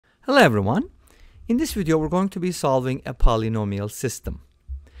Hello everyone. In this video we're going to be solving a polynomial system.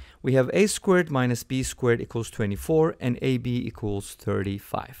 We have a squared minus b squared equals 24 and ab equals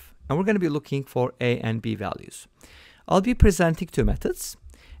 35. And we're going to be looking for a and b values. I'll be presenting two methods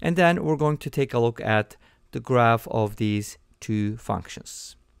and then we're going to take a look at the graph of these two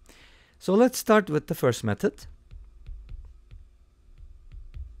functions. So let's start with the first method.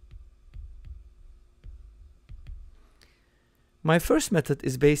 My first method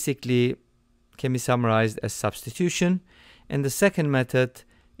is basically can be summarized as substitution, and the second method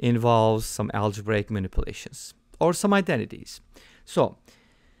involves some algebraic manipulations or some identities. So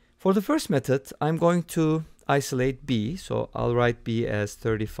for the first method, I'm going to isolate b, so I'll write b as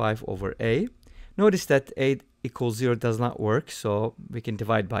 35 over a. Notice that a equals 0 does not work, so we can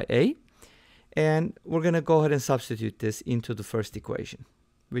divide by a, and we're going to go ahead and substitute this into the first equation,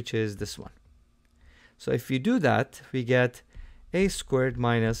 which is this one. So if you do that, we get a squared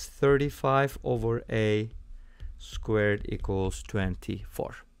minus 35 over a squared equals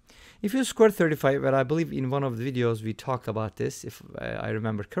 24. If you square 35, but I believe in one of the videos we talked about this, if I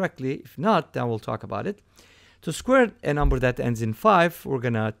remember correctly. If not, then we'll talk about it. To square a number that ends in 5, we're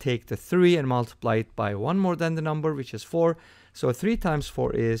going to take the 3 and multiply it by 1 more than the number, which is 4. So 3 times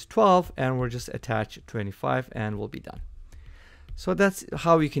 4 is 12, and we'll just attach 25 and we'll be done. So that's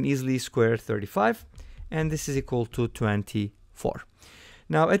how you can easily square 35, and this is equal to 24.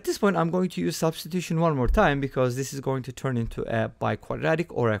 Now at this point I'm going to use substitution one more time because this is going to turn into a biquadratic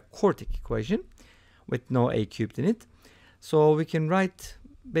or a quartic equation with no a cubed in it. So we can write,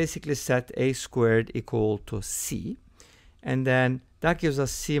 basically set a squared equal to c, and then that gives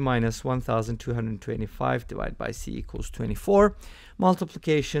us c minus 1225 divided by c equals 24.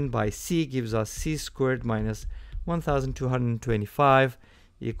 Multiplication by c gives us c squared minus 1225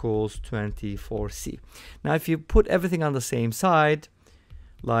 equals 24c. Now if you put everything on the same side,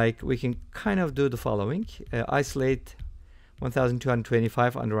 like we can kind of do the following. Isolate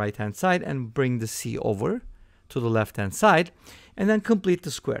 1225 on the right hand side and bring the c over to the left hand side, and then complete the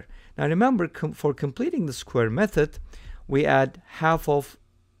square. Now remember, for completing the square method, we add half of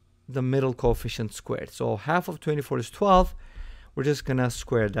the middle coefficient squared. So half of 24 is 12. We're just gonna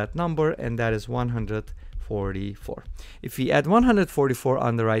square that number, and that is 144. If we add 144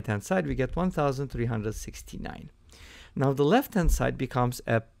 on the right hand side, we get 1369. Now the left hand side becomes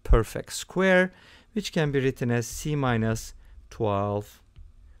a perfect square, which can be written as c minus 12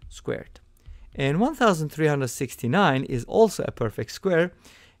 squared. And 1369 is also a perfect square.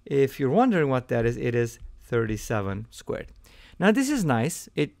 If you're wondering what that is, it is 37 squared. Now this is nice.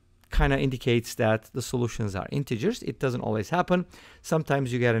 It kind of indicates that the solutions are integers. It doesn't always happen.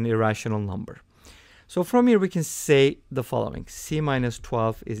 Sometimes you get an irrational number. So from here we can say the following. C minus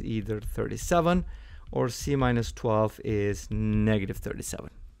 12 is either 37 or c minus 12 is negative 37.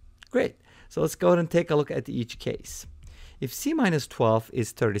 Great. So let's go ahead and take a look at each case. If c minus 12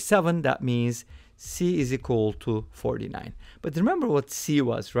 is 37, that means c is equal to 49. But remember what c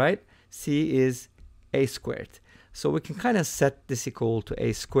was, right? C is a squared. So we can kind of set this equal to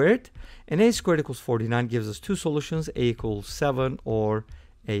a squared. And a squared equals 49 gives us two solutions, a equals 7 or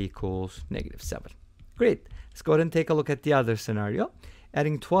a equals negative 7. Great. Let's go ahead and take a look at the other scenario.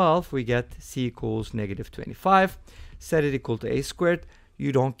 Adding 12, we get c equals negative 25. Set it equal to a squared.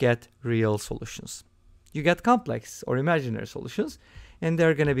 You don't get real solutions. You get complex or imaginary solutions, and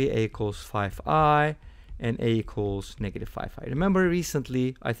they're going to be a equals 5i and a equals negative 5i. Remember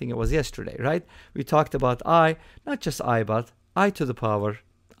recently, I think it was yesterday, right? We talked about I, not just I, but I to the power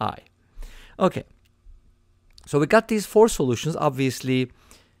I. Okay. So we got these four solutions. Obviously,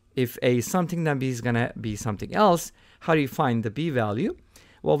 if a is something, then b is going to be something else. How do you find the b value?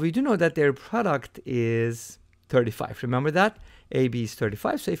 Well, we do know that their product is 35. Remember that? ab is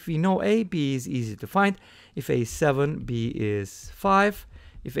 35. So if we know a, b is easy to find. If a is 7, b is 5.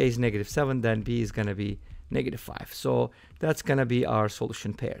 If a is negative 7, then b is going to be negative 5. So that's going to be our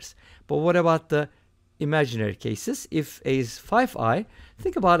solution pairs. But what about the imaginary cases? If a is 5i,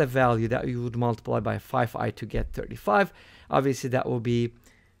 think about a value that you would multiply by 5i to get 35. Obviously, that will be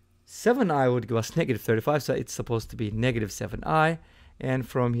 7i would give us negative 35, so it's supposed to be negative 7i, and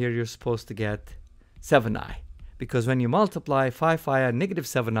from here you're supposed to get 7i, because when you multiply 5i and negative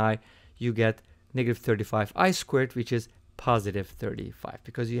 7i, you get negative 35i squared, which is positive 35,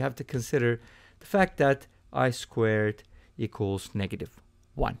 because you have to consider the fact that I squared equals negative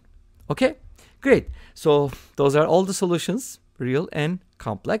 1. Okay, great. So those are all the solutions, real and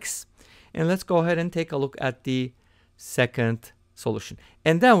complex. And let's go ahead and take a look at the second solution,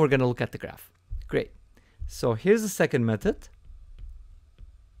 and then we're going to look at the graph. Great. So here's the second method.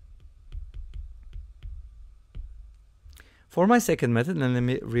 For my second method, then let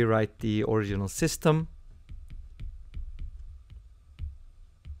me rewrite the original system.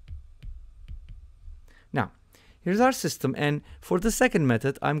 Now, here's our system, and for the second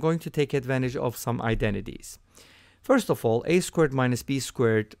method, I'm going to take advantage of some identities. First of all, a squared minus b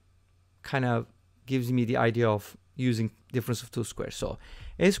squared kind of gives me the idea of using difference of two squares. So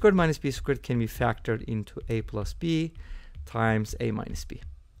a squared minus b squared can be factored into a plus b times a minus b.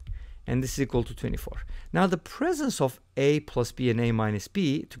 And this is equal to 24. Now the presence of a plus b and a minus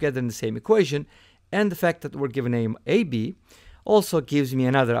b together in the same equation, and the fact that we're given ab, also gives me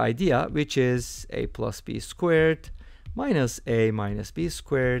another idea, which is a plus b squared minus a minus b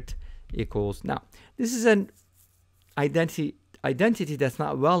squared equals, now this is an identity that's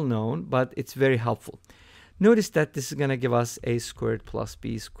not well known, but it's very helpful. Notice that this is going to give us a squared plus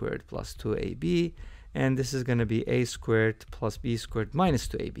b squared plus 2ab, and this is going to be a squared plus b squared minus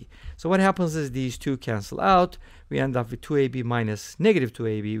 2ab. So what happens is these two cancel out. We end up with 2ab minus negative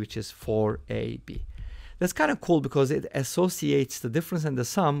 2ab, which is 4ab. That's kind of cool because it associates the difference and the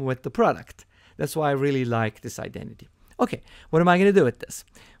sum with the product. That's why I really like this identity. Okay, what am I going to do with this?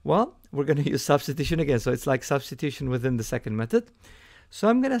 Well, we're going to use substitution again. So it's like substitution within the second method. So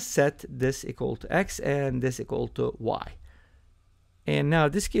I'm going to set this equal to x and this equal to y. And now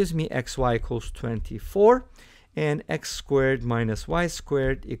this gives me xy equals 24, and x squared minus y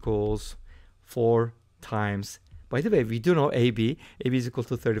squared equals 4 times. By the way, we do know ab. ab is equal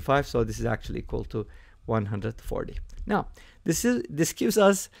to 35, so this is actually equal to 140. Now, this gives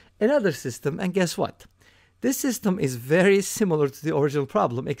us another system, and guess what? This system is very similar to the original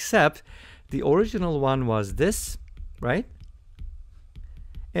problem, except the original one was this, right?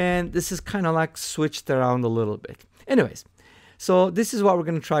 And this is kind of like switched around a little bit. Anyways, so this is what we're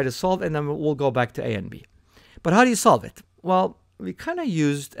going to try to solve, and then we'll go back to a and b. But how do you solve it? Well, we kind of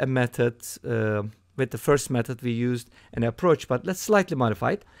used a method. With the first method, we used an approach, but let's slightly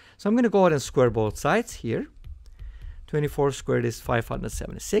modify it. So I'm going to go ahead and square both sides here. 24 squared is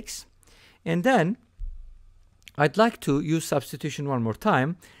 576. And then I'd like to use substitution one more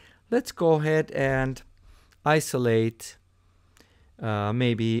time. Let's go ahead and isolate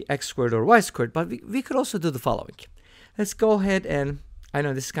maybe x squared or y squared, but we could also do the following. Let's go ahead and, I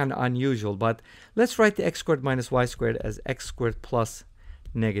know this is kind of unusual, but let's write the x squared minus y squared as x squared plus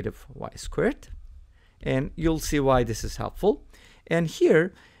negative y squared. And you'll see why this is helpful. And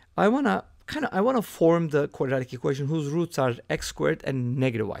here, I want to form the quadratic equation whose roots are x squared and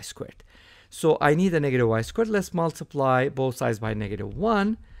negative y squared. So I need a negative y squared. Let's multiply both sides by negative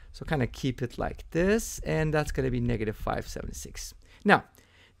 1. So kind of keep it like this, and that's going to be negative 576. Now,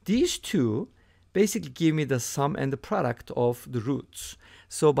 these two basically give me the sum and the product of the roots.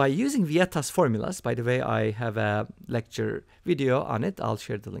 So by using Vieta's formulas, by the way, I have a lecture video on it. I'll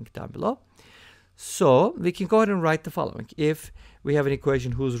share the link down below. So we can go ahead and write the following. If we have an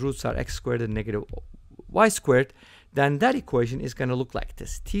equation whose roots are x squared and negative y squared, then that equation is going to look like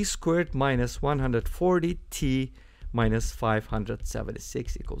this. T squared minus 140t minus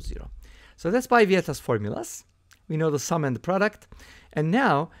 576 equals 0. So that's by Vieta's formulas. We know the sum and the product. And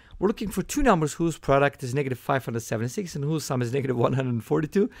now we're looking for two numbers whose product is negative 576 and whose sum is negative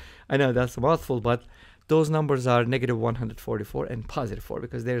 142. I know that's a mouthful, but those numbers are negative 144 and positive 4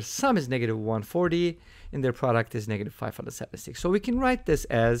 because their sum is negative 140 and their product is negative 576. So we can write this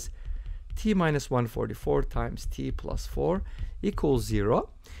as t minus 144 times t plus 4 equals 0.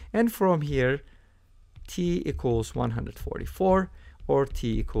 And from here, t equals 144 or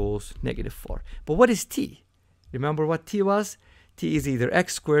t equals negative 4. But what is t? Remember what t was? T is either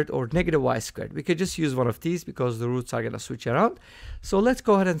x squared or negative y squared. We could just use one of these because the roots are going to switch around. So let's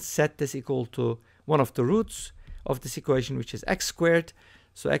go ahead and set this equal to one of the roots of this equation, which is x squared.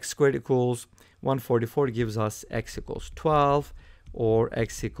 So x squared equals 144 gives us x equals 12 or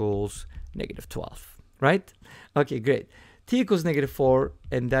x equals negative 12, right? Okay, great. T equals negative 4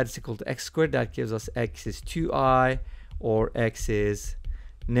 and that's equal to x squared. That gives us x is 2i or x is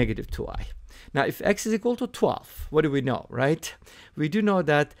negative 2i. Now, if x is equal to 12, what do we know, right? We do know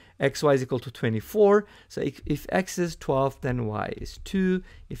that xy is equal to 24. So if x is 12, then y is 2.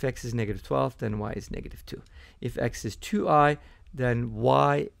 If x is negative 12, then y is negative 2. If x is 2i, then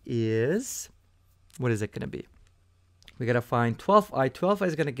y is, what is it going to be? We got to find 12i. 12i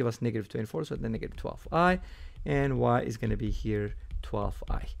is going to give us negative 24, so then negative 12i. And y is going to be here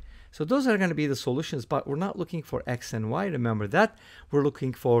 12i. So those are going to be the solutions, but we're not looking for x and y. Remember that. We're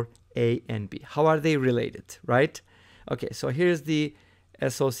looking for a and b. How are they related, right? Okay, so here's the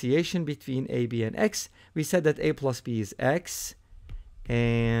association between a, b, and x. We said that a plus b is x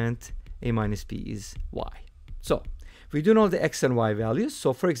and a minus b is y. So we do know the x and y values.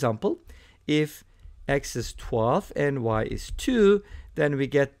 So for example, if x is 12 and y is 2, then we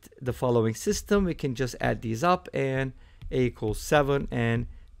get the following system. We can just add these up, and a equals 7 and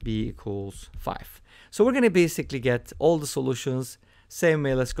b equals 5. So we're going to basically get all the solutions. Same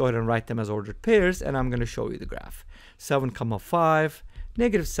way, let's go ahead and write them as ordered pairs, and I'm going to show you the graph. 7, 5,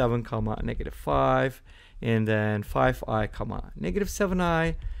 negative 7, negative 5, and then 5i, negative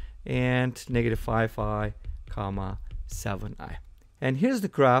 7i, and negative 5i, 7i. And here's the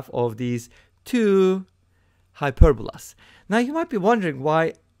graph of these two hyperbolas. Now you might be wondering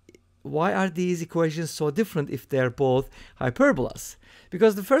why are these equations so different if they're both hyperbolas?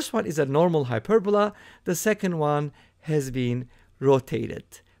 Because the first one is a normal hyperbola, the second one has been rotated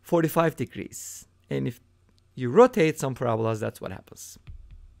 45 degrees. And if you rotate some parabolas, that's what happens.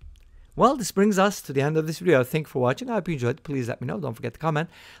 Well, this brings us to the end of this video. Thank you for watching. I hope you enjoyed. Please let me know. Don't forget to comment,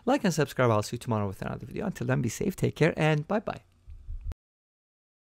 like, and subscribe. I'll see you tomorrow with another video. Until then, be safe, take care, and bye-bye.